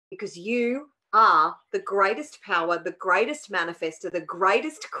because you are the greatest power, the greatest manifester, the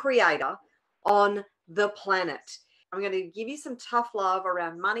greatest creator on the planet. I'm going to give you some tough love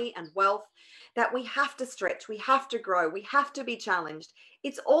around money and wealth that we have to stretch, we have to grow, we have to be challenged.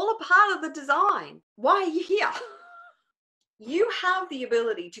 It's all a part of the design. Why are you here? You have the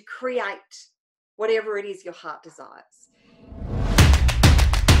ability to create whatever it is your heart desires.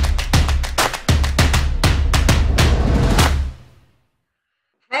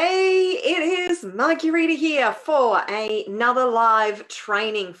 Hey, it is Marguerita here for another live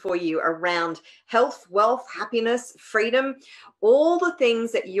training for you around health, wealth, happiness, freedom, all the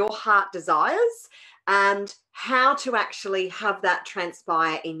things that your heart desires and how to actually have that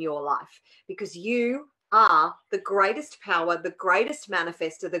transpire in your life, because you are the greatest power, the greatest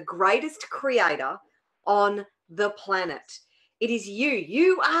manifester, the greatest creator on the planet. It is you.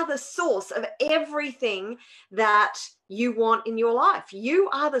 You are the source of everything that you want in your life. You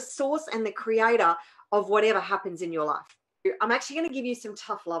are the source and the creator of whatever happens in your life. I'm actually going to give you some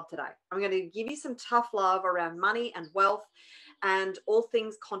tough love today. I'm going to give you some tough love around money and wealth and all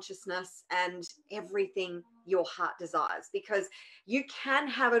things consciousness and everything your heart desires, because you can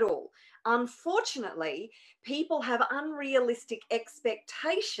have it all. Unfortunately, people have unrealistic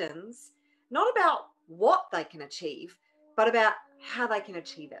expectations, not about what they can achieve, but about how they can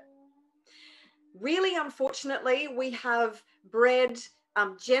achieve it. Really, unfortunately, we have bred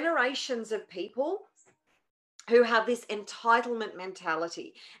generations of people who have this entitlement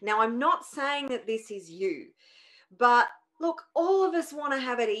mentality. Now, I'm not saying that this is you, but look, all of us want to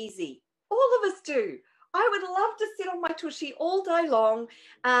have it easy. All of us do. I would love to sit on my tushy all day long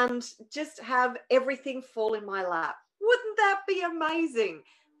and just have everything fall in my lap. Wouldn't that be amazing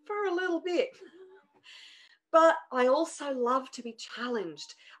for a little bit? But I also love to be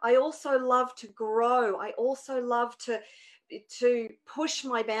challenged. I also love to grow. I also love to push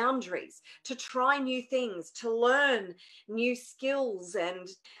my boundaries, to try new things, to learn new skills. And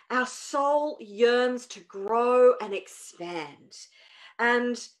our soul yearns to grow and expand.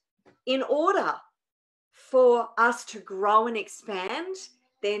 And in order for us to grow and expand,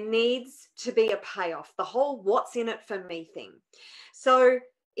 there needs to be a payoff, the whole what's in it for me thing. So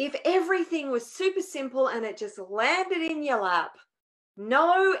if everything was super simple and it just landed in your lap,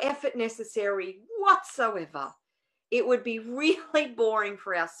 no effort necessary whatsoever, it would be really boring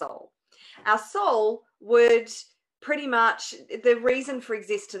for our soul. Our soul would pretty much, the reason for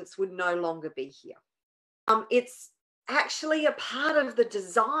existence would no longer be here. It's actually a part of the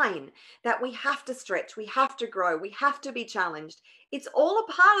design that we have to stretch, we have to grow, we have to be challenged. It's all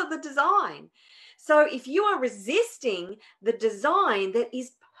a part of the design. So if you are resisting the design that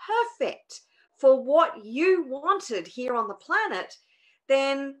is perfect for what you wanted here on the planet,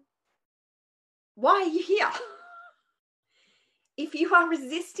 then why are you here? If you are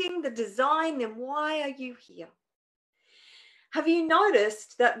resisting the design, then why are you here? Have you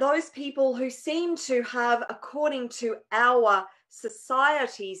noticed that those people who seem to have, according to our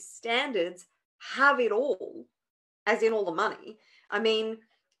society's standards, have it all, as in all the money? I mean,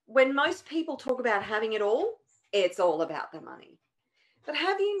 when most people talk about having it all, it's all about the money. But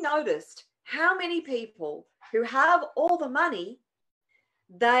have you noticed how many people who have all the money,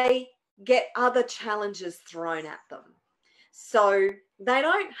 they get other challenges thrown at them? So they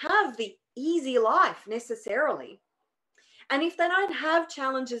don't have the easy life necessarily. And if they don't have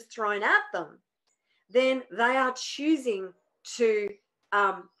challenges thrown at them, then they are choosing to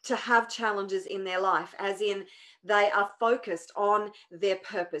have challenges in their life, as in they are focused on their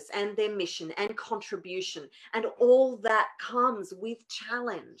purpose and their mission and contribution, and all that comes with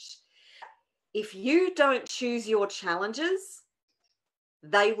challenge. If you don't choose your challenges,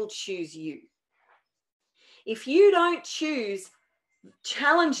 they will choose you. If you don't choose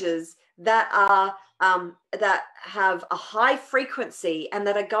challenges that are that have a high frequency and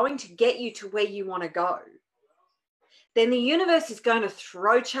that are going to get you to where you want to go, then the universe is going to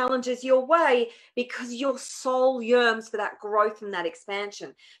throw challenges your way, because your soul yearns for that growth and that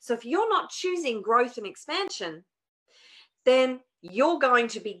expansion. So if you're not choosing growth and expansion, then you're going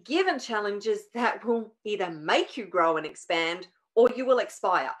to be given challenges that will either make you grow and expand, or you will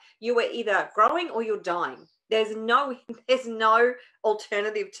expire. You are either growing or you're dying. There's no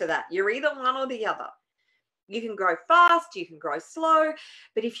alternative to that. You're either one or the other. You can grow fast, you can grow slow,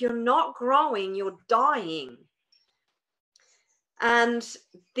 but if you're not growing, you're dying. And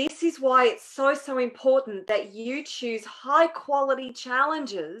this is why it's so important that you choose high quality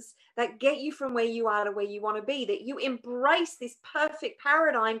challenges that get you from where you are to where you want to be, that you embrace this perfect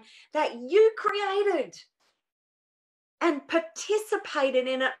paradigm that you created and participated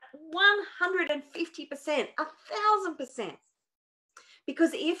in it 150%, 1,000%.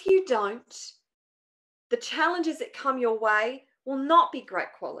 Because if you don't, the challenges that come your way will not be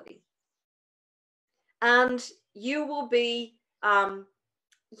great quality. And you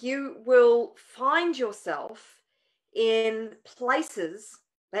will find yourself in places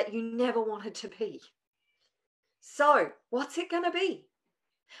that you never wanted to be. So what's it going to be?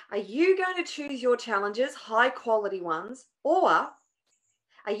 Are you going to choose your challenges, high quality ones, or are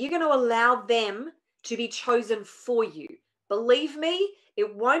you going to allow them to be chosen for you? Believe me,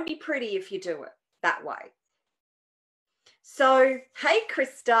 it won't be pretty if you do it that way. So, hey,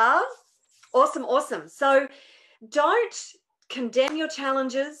 Krista. Awesome, awesome. So don't condemn your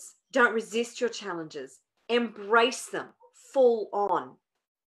challenges. Don't resist your challenges. Embrace them full on.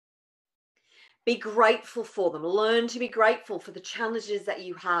 Be grateful for them. Learn to be grateful for the challenges that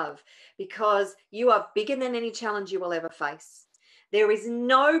you have, because you are bigger than any challenge you will ever face. There is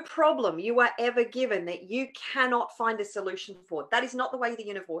no problem you are ever given that you cannot find a solution for. That is not the way the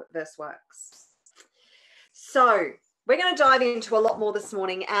universe works. So we're going to dive into a lot more this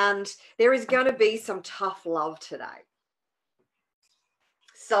morning, and there is going to be some tough love today.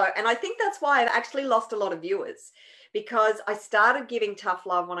 So, and I think that's why I've actually lost a lot of viewers, because I started giving tough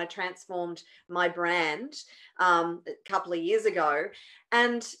love when I transformed my brand a couple of years ago.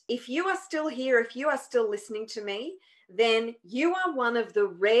 And if you are still here, if you are still listening to me, then you are one of the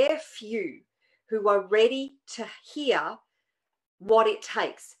rare few who are ready to hear what it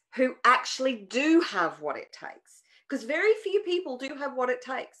takes, who actually do have what it takes. Because very few people do have what it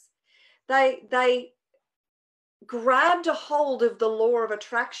takes. They grabbed a hold of the law of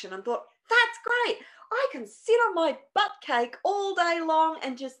attraction and thought, that's great. I can sit on my butt cake all day long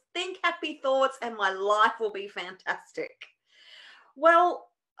and just think happy thoughts and my life will be fantastic. Well,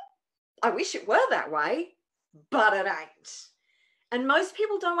 I wish it were that way, but it ain't. And most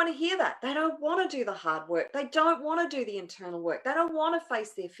people don't want to hear that. They don't want to do the hard work. They don't want to do the internal work. They don't want to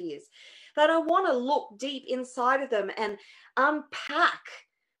face their fears. They don't want to look deep inside of them and unpack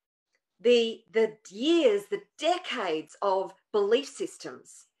the years, the decades of belief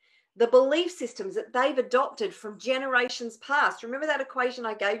systems, the belief systems that they've adopted from generations past. Remember that equation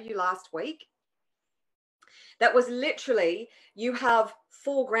I gave you last week? That was literally, you have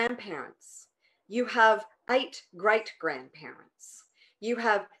 4 grandparents, you have 8 great-grandparents, you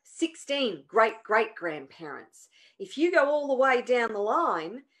have 16 great-great-grandparents. If you go all the way down the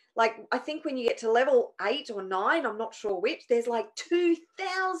line, like I think when you get to level 8 or 9, I'm not sure which, there's like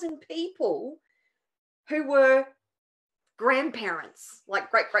 2,000 people who were grandparents,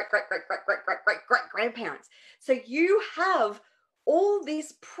 like great-great-great-great-great-great-great-great-grandparents. So you have all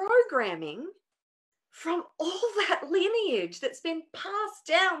this programming from all that lineage that's been passed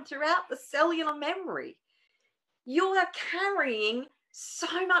down throughout the cellular memory. You are carrying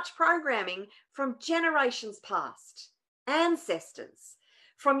so much programming from generations past, ancestors,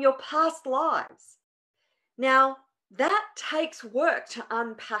 from your past lives. Now, that takes work to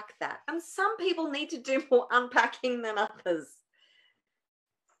unpack that. And some people need to do more unpacking than others.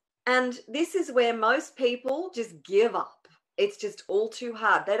 And this is where most people just give up. It's just all too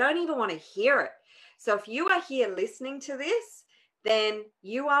hard. They don't even want to hear it. So if you are here listening to this, then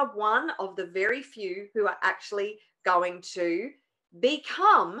you are one of the very few who are actually going to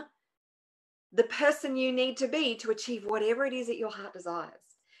become the person you need to be to achieve whatever it is that your heart desires.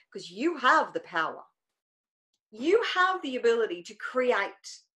 Because you have the power. You have the ability to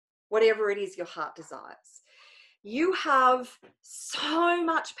create whatever it is your heart desires. You have so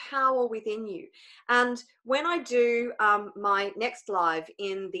much power within you. And when I do my next live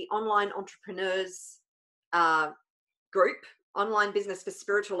in the Online Entrepreneurs group, Online Business for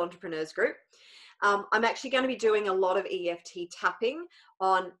Spiritual Entrepreneurs group, I'm actually going to be doing a lot of EFT tapping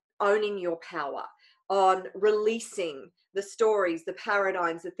on owning your power, on releasing the stories, the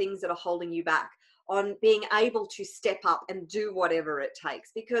paradigms, the things that are holding you back, on being able to step up and do whatever it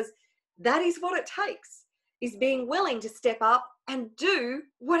takes, because that is what it takes, is being willing to step up and do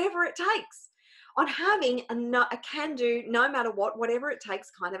whatever it takes, on having a can-do, no matter what, whatever it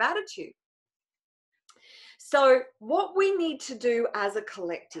takes kind of attitude. So what we need to do as a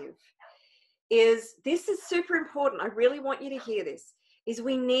collective is, this is super important, I really want you to hear this, is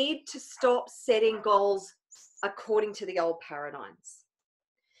we need to stop setting goals according to the old paradigms.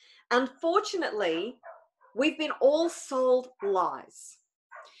 Unfortunately, we've been all sold lies.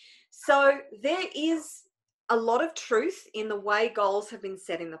 So there is a lot of truth in the way goals have been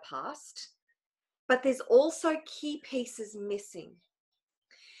set in the past, but there's also key pieces missing.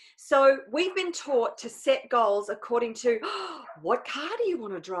 So we've been taught to set goals according to what car do you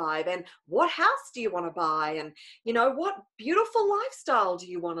want to drive, and what house do you want to buy, and what beautiful lifestyle do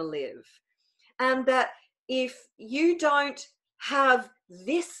you want to live, and that if you don't have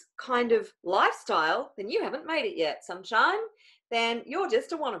this kind of lifestyle, then you haven't made it yet, sunshine. Then you're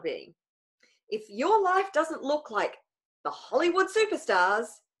just a wannabe. If your life doesn't look like the Hollywood superstars,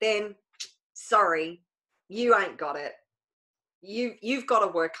 then sorry, you ain't got it. You've got to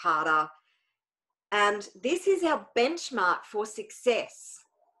work harder. And this is our benchmark for success.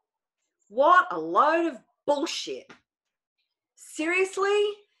 What a load of bullshit. Seriously?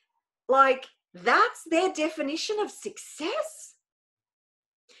 Like, that's their definition of success?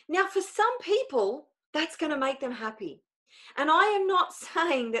 Now, for some people, that's going to make them happy. And I am not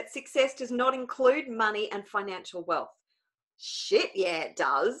saying that success does not include money and financial wealth. Shit, yeah, it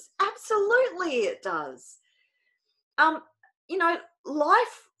does. Absolutely, it does. You know,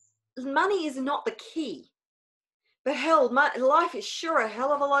 money is not the key. But hell, life is sure a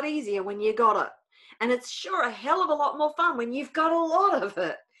hell of a lot easier when you got it. And it's sure a hell of a lot more fun when you've got a lot of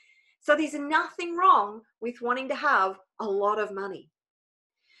it. So there's nothing wrong with wanting to have a lot of money.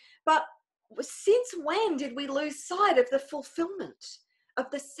 But since when did we lose sight of the fulfillment, of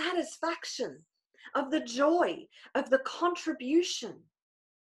the satisfaction, of the joy, of the contribution,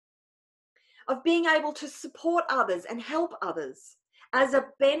 of being able to support others and help others as a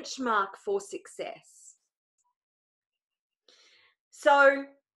benchmark for success? So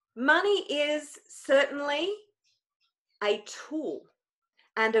money is certainly a tool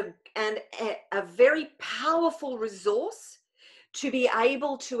and a very powerful resource to be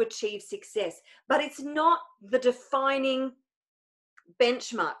able to achieve success, but it's not the defining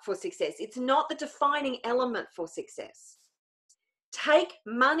benchmark for success. It's not the defining element for success. Take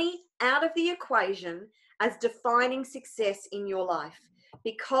money out of the equation as defining success in your life,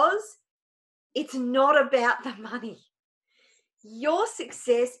 because it's not about the money. Your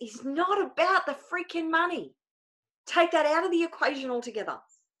success is not about the freaking money. Take that out of the equation altogether.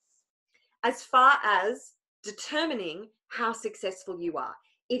 As far as determining how successful you are,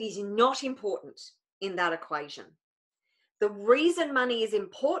 it is not important in that equation. The reason money is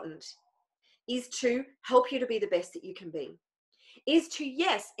important is to help you to be the best that you can be, is to,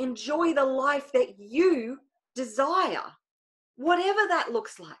 yes, enjoy the life that you desire, whatever that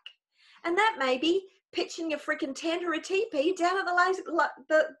looks like. And that may be pitching your freaking tent or a teepee down at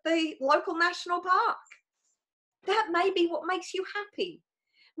the local national park. That may be what makes you happy,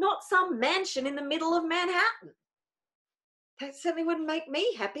 not some mansion in the middle of Manhattan. That certainly wouldn't make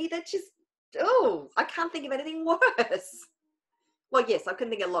me happy. That just, I can't think of anything worse. Well, yes, I can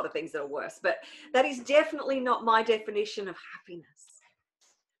think of a lot of things that are worse, but that is definitely not my definition of happiness.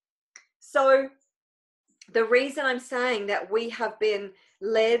 So the reason I'm saying that we have been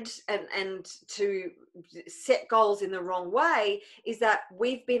led and to set goals in the wrong way is that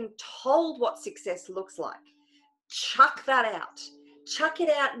we've been told what success looks like. Chuck that out. Chuck it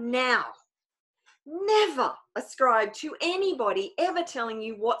out now. Never ascribe to anybody ever telling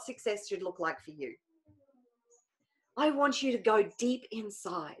you what success should look like for you. I want you to go deep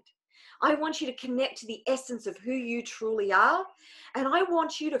inside. I want you to connect to the essence of who you truly are. And I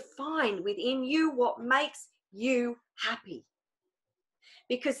want you to find within you what makes you happy.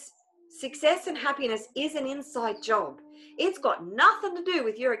 Because success and happiness is an inside job. It's got nothing to do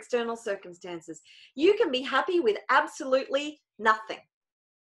with your external circumstances. You can be happy with absolutely nothing.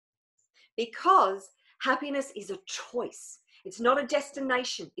 Because happiness is a choice. It's not a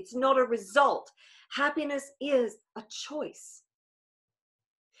destination. It's not a result. Happiness is a choice.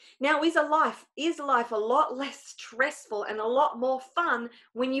 Now, is life a lot less stressful and a lot more fun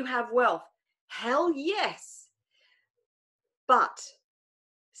when you have wealth? Hell yes. But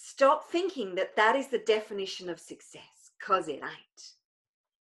stop thinking that that is the definition of success, because it ain't.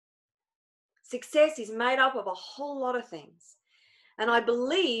 Success is made up of a whole lot of things. And I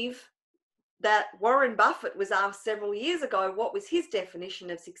believe that Warren Buffett was asked several years ago what was his definition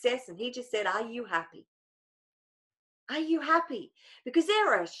of success, and he just said, are you happy? Are you happy? Because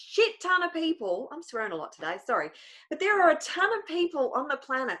there are a shit ton of people, I'm swearing a lot today, sorry, but there are a ton of people on the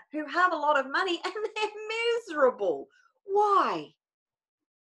planet who have a lot of money and they're miserable. Why?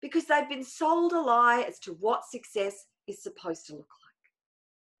 Because they've been sold a lie as to what success is supposed to look like.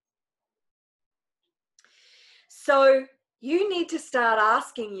 So you need to start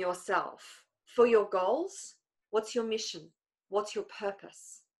asking yourself, for your goals, what's your mission? What's your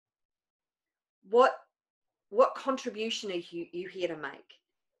purpose? What contribution are you here to make?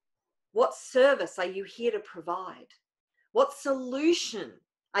 What service are you here to provide? What solution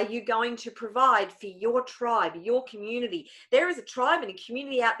are you going to provide for your tribe, your community? There is a tribe and a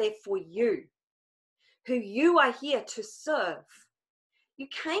community out there for you, who you are here to serve. You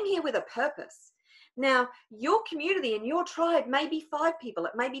came here with a purpose. Now, your community and your tribe may be 5 people,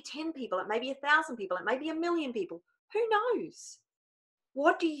 it may be 10 people, it may be 1,000 people, it may be 1,000,000 people. Who knows?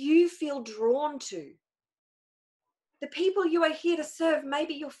 What do you feel drawn to? The people you are here to serve may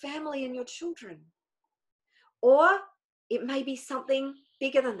be your family and your children. Or it may be something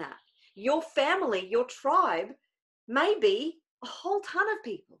bigger than that. Your family, your tribe, may be a whole ton of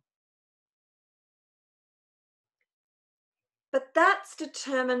people. But that's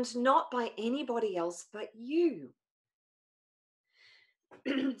determined not by anybody else but you.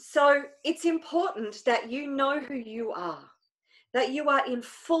 So it's important that you know who you are, that you are in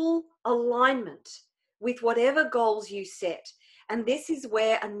full alignment with whatever goals you set. And this is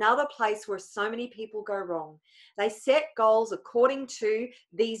where another place where so many people go wrong. They set goals according to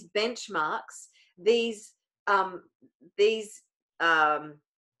these benchmarks, these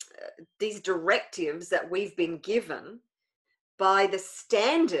directives that we've been given by the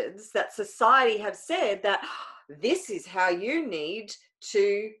standards that society have said that this is how you need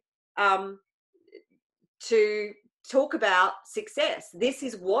to talk about success. This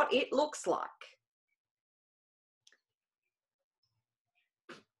is what it looks like.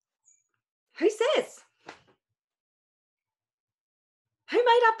 Who says? Who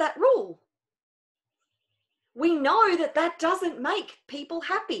made up that rule? We know that that doesn't make people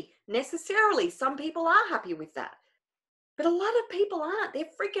happy necessarily. Some people are happy with that. But a lot of people aren't. They're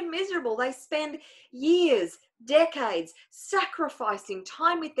freaking miserable. They spend years, decades sacrificing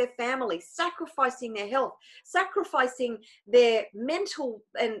time with their family, sacrificing their health, sacrificing their mental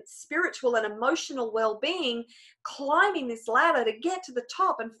and spiritual and emotional well-being, climbing this ladder to get to the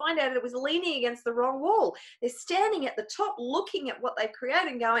top and find out it was leaning against the wrong wall. They're standing at the top looking at what they've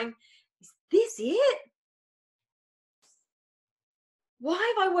created and going, is this it?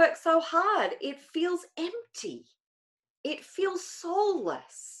 Why have I worked so hard? It feels empty. It feels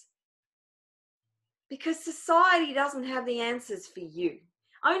soulless because society doesn't have the answers for you.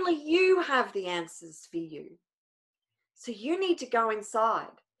 Only you have the answers for you. So you need to go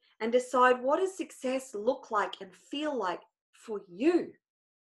inside and decide, what does success look like and feel like for you?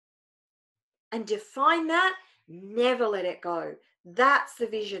 And define that, never let it go. That's the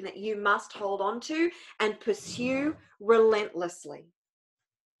vision that you must hold on to and pursue relentlessly.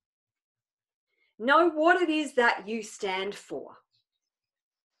 Know what it is that you stand for.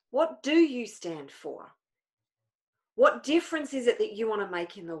 What do you stand for? What difference is it that you want to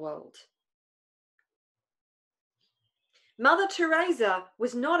make in the world? Mother Teresa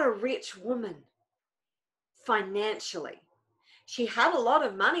was not a rich woman financially. She had a lot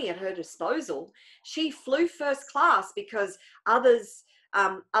of money at her disposal. She flew first class because others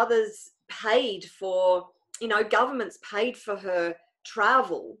paid for, governments paid for her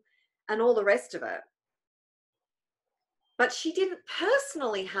travel and all the rest of it. But she didn't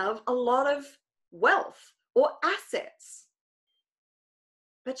personally have a lot of wealth or assets.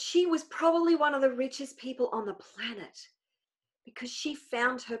 But she was probably one of the richest people on the planet because she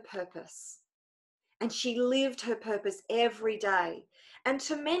found her purpose and she lived her purpose every day. And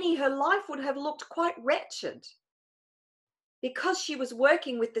to many, her life would have looked quite wretched because she was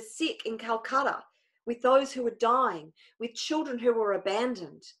working with the sick in Calcutta, with those who were dying, with children who were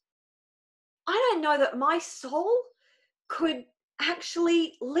abandoned. I don't know that my soul could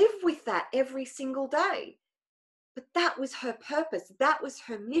actually live with that every single day. But that was her purpose. That was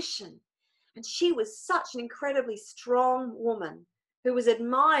her mission. And she was such an incredibly strong woman who was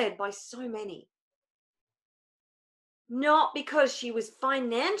admired by so many. Not because she was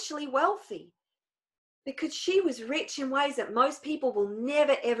financially wealthy, because she was rich in ways that most people will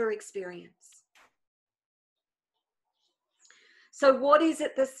never, ever experience. So what is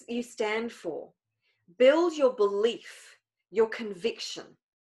it that you stand for? Build your belief, your conviction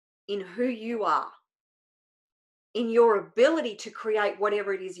in who you are, in your ability to create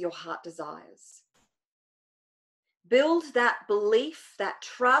whatever it is your heart desires. Build that belief, that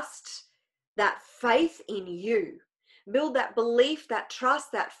trust, that faith in you. Build that belief, that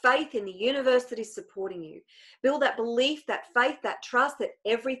trust, that faith in the universe that is supporting you. Build that belief, that faith, that trust that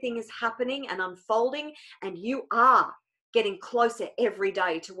everything is happening and unfolding and you are getting closer every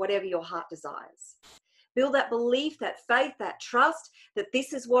day to whatever your heart desires. Build that belief, that faith, that trust that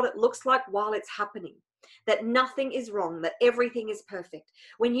this is what it looks like while it's happening. That nothing is wrong, that everything is perfect.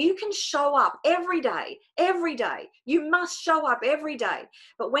 When you can show up every day, you must show up every day.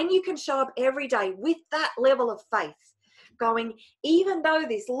 But when you can show up every day with that level of faith, going, even though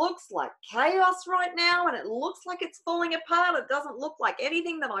this looks like chaos right now and it looks like it's falling apart, it doesn't look like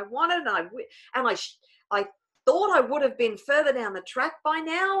anything that I wanted, and I thought I would have been further down the track by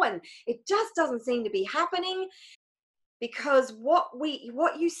now, and it just doesn't seem to be happening. because what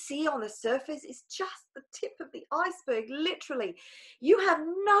you see on the surface is just the tip of the iceberg. Literally, you have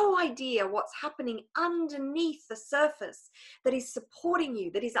no idea what's happening underneath the surface that is supporting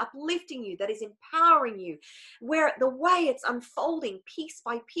you, that is uplifting you, that is empowering you, where the way it's unfolding piece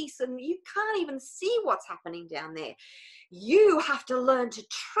by piece, and you can't even see what's happening down there. You have to learn to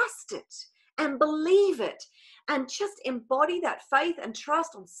trust it and believe it, and just embody that faith and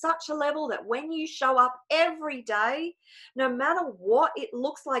trust on such a level that when you show up every day, no matter what it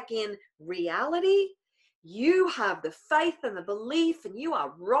looks like in reality, you have the faith and the belief, and you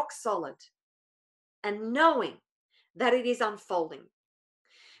are rock solid and knowing that it is unfolding.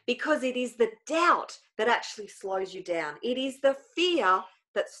 Because it is the doubt that actually slows you down. It is the fear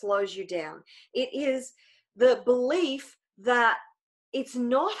that slows you down. It is the belief that it's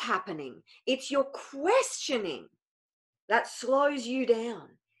not happening. It's your questioning that slows you down.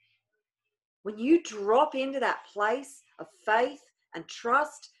 When you drop into that place of faith and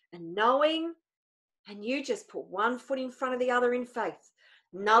trust and knowing, and you just put one foot in front of the other in faith,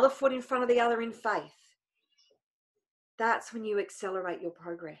 another foot in front of the other in faith, that's when you accelerate your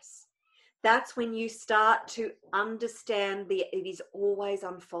progress. That's when you start to understand it is always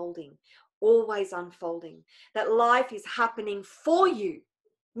unfolding, that life is happening for you,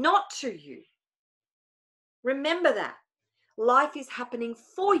 not to you. Remember that. Life is happening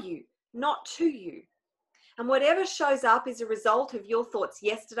for you, not to you. And whatever shows up is a result of your thoughts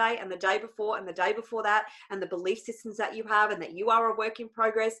yesterday and the day before and the day before that, and the belief systems that you have, and that you are a work in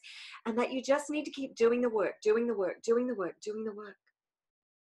progress, and that you just need to keep doing the work,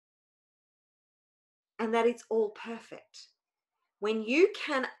 and that it's all perfect. When you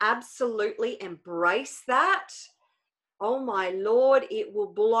can absolutely embrace that, oh my Lord, it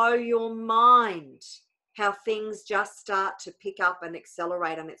will blow your mind how things just start to pick up and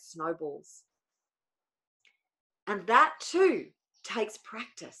accelerate, and it snowballs. And that too takes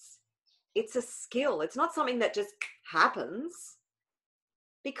practice. It's a skill. It's not something that just happens,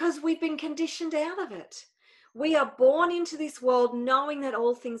 because we've been conditioned out of it. We are born into this world knowing that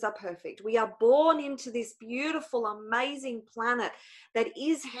all things are perfect. We are born into this beautiful, amazing planet that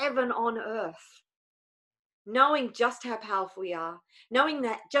is heaven on earth, knowing just how powerful we are, knowing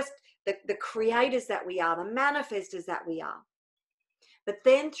that just the creators that we are, the manifestors that we are. But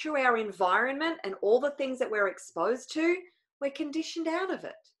then through our environment and all the things that we're exposed to, we're conditioned out of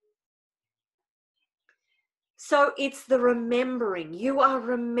it. So it's the remembering. You are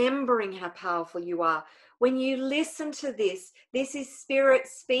remembering how powerful you are. When you listen to this is spirit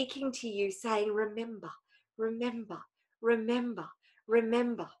speaking to you, saying, remember, remember, remember,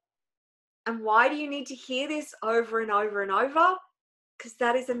 remember. And why do you need to hear this over and over and over? Because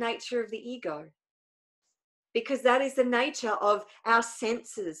that is the nature of the ego. Because that is the nature of our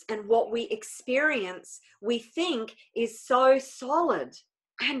senses, and what we experience, we think is so solid,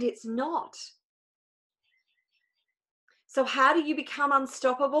 and it's not. So how do you become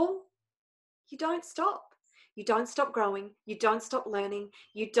unstoppable? You don't stop. You don't stop growing. You don't stop learning.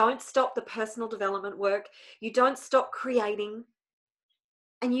 You don't stop the personal development work. You don't stop creating.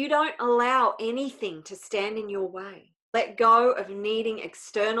 And you don't allow anything to stand in your way. Let go of needing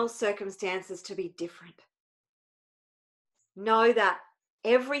external circumstances to be different. Know that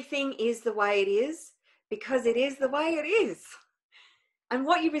everything is the way it is because it is the way it is. And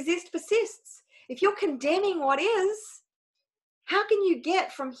what you resist persists. If you're condemning what is, how can you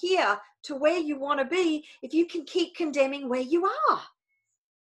get from here to where you want to be if you can keep condemning where you are?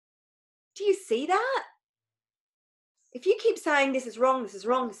 Do you see that? If you keep saying this is wrong, this is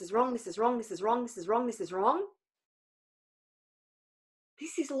wrong, this is wrong, this is wrong, this is wrong, this is wrong, this is wrong,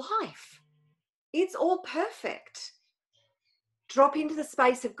 this is life. It's all perfect. Drop into the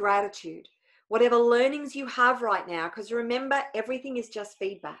space of gratitude. Whatever learnings you have right now, because remember, everything is just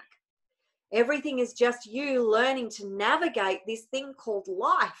feedback. Everything is just you learning to navigate this thing called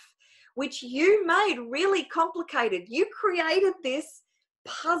life, which you made really complicated. You created this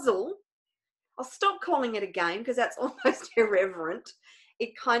puzzle. I'll stop calling it a game because that's almost irreverent.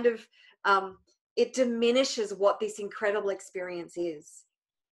 It kind of, it diminishes what this incredible experience is.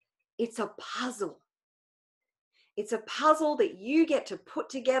 It's a puzzle. It's a puzzle that you get to put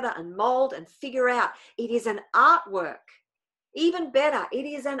together and mold and figure out. It is an artwork. Even better, it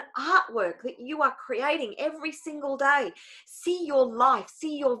is an artwork that you are creating every single day. See your life,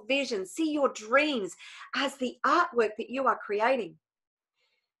 see your vision, see your dreams as the artwork that you are creating.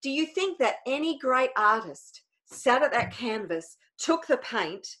 Do you think that any great artist sat at that canvas, took the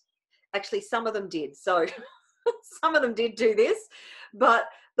paint? Actually, some of them did. So some of them did do this, but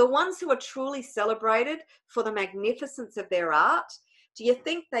the ones who are truly celebrated for the magnificence of their art, do you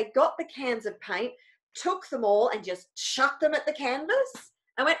think they got the cans of paint, took them all and just chucked them at the canvas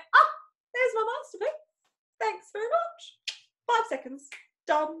and went, oh, there's my masterpiece. Thanks very much. 5 seconds.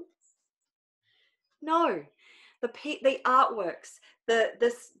 Done. No. The artworks,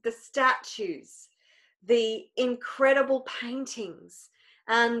 the statues, the incredible paintings,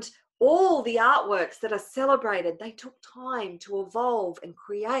 and all the artworks that are celebrated, they took time to evolve and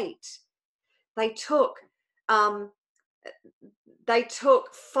create. They took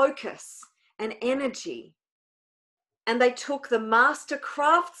focus and energy, and they took the master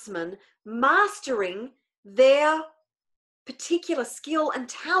craftsman mastering their particular skill and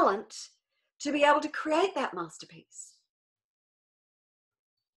talent to be able to create that masterpiece.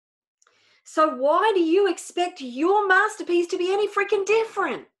 So why do you expect your masterpiece to be any freaking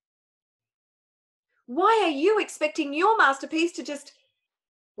different? Why are you expecting your masterpiece to just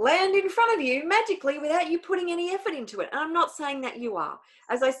land in front of you magically without you putting any effort into it? And I'm not saying that you are.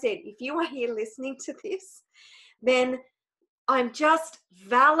 As I said, if you are here listening to this, then I'm just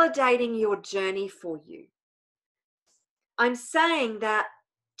validating your journey for you. I'm saying that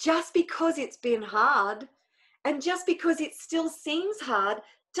just because it's been hard and just because it still seems hard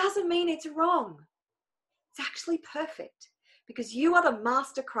doesn't mean it's wrong. It's actually perfect because you are the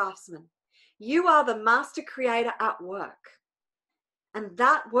master craftsman. You are the master creator at work. And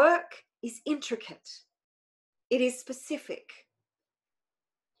that work is intricate. It is specific.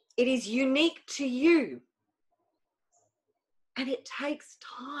 It is unique to you. And it takes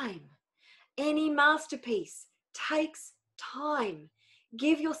time. Any masterpiece takes time.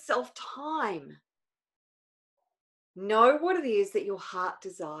 Give yourself time. Know what it is that your heart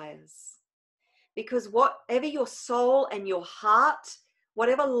desires. Because whatever your soul and your heart,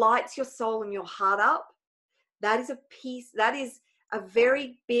 whatever lights your soul and your heart up, that is a piece, that is a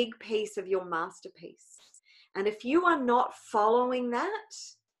very big piece of your masterpiece. And if you are not following that,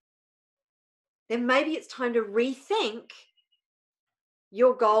 then maybe it's time to rethink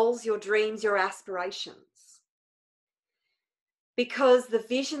your goals, your dreams, your aspirations. Because the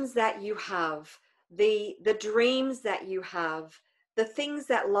visions that you have, the dreams that you have, the things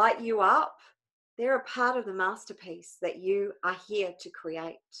that light you up, they're a part of the masterpiece that you are here to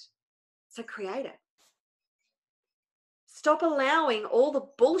create. So create it. Stop allowing all the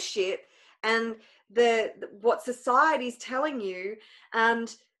bullshit and what society's telling you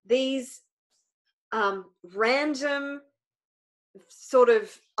and these random sort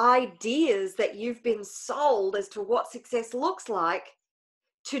of ideas that you've been sold as to what success looks like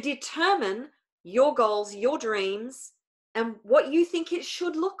to determine your goals, your dreams, and what you think it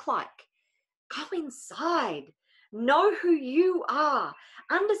should look like. Go inside. Know who you are.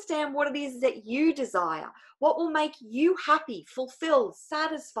 Understand what it is that you desire. What will make you happy, fulfilled,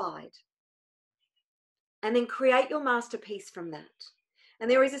 satisfied. And then create your masterpiece from that. And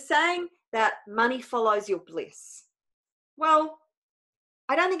there is a saying that money follows your bliss. Well,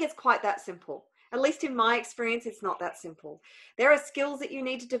 I don't think it's quite that simple. At least in my experience, it's not that simple. There are skills that you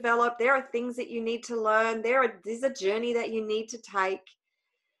need to develop. There are things that you need to learn. There's a journey that you need to take.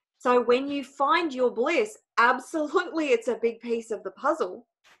 So when you find your bliss, absolutely it's a big piece of the puzzle.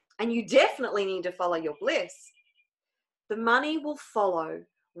 And you definitely need to follow your bliss. The money will follow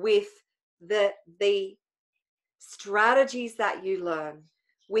with the strategies that you learn,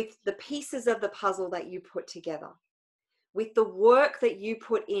 with the pieces of the puzzle that you put together, with the work that you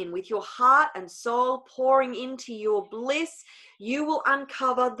put in, with your heart and soul pouring into your bliss. You will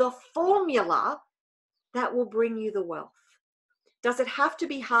uncover the formula that will bring you the wealth. Does it have to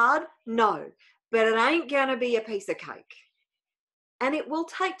be hard? No, but it ain't going to be a piece of cake. And it will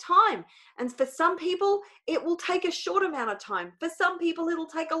take time. And for some people, it will take a short amount of time. For some people, it'll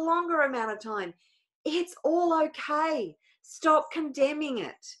take a longer amount of time. It's all okay. Stop condemning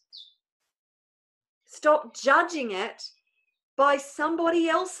it. Stop judging it by somebody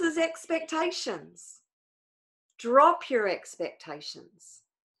else's expectations. Drop your expectations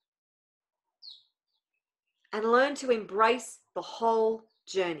and learn to embrace the whole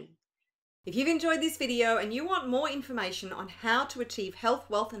journey. If you've enjoyed this video and you want more information on how to achieve health,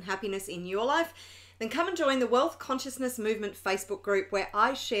 wealth, and happiness in your life, then come and join the Wealth Consciousness Movement Facebook group, where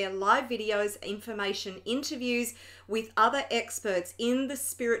I share live videos, information, interviews with other experts in the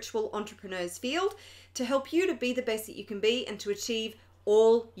spiritual entrepreneurs field to help you to be the best that you can be and to achieve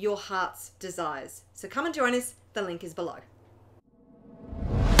all your heart's desires. So come and join us. The link is below.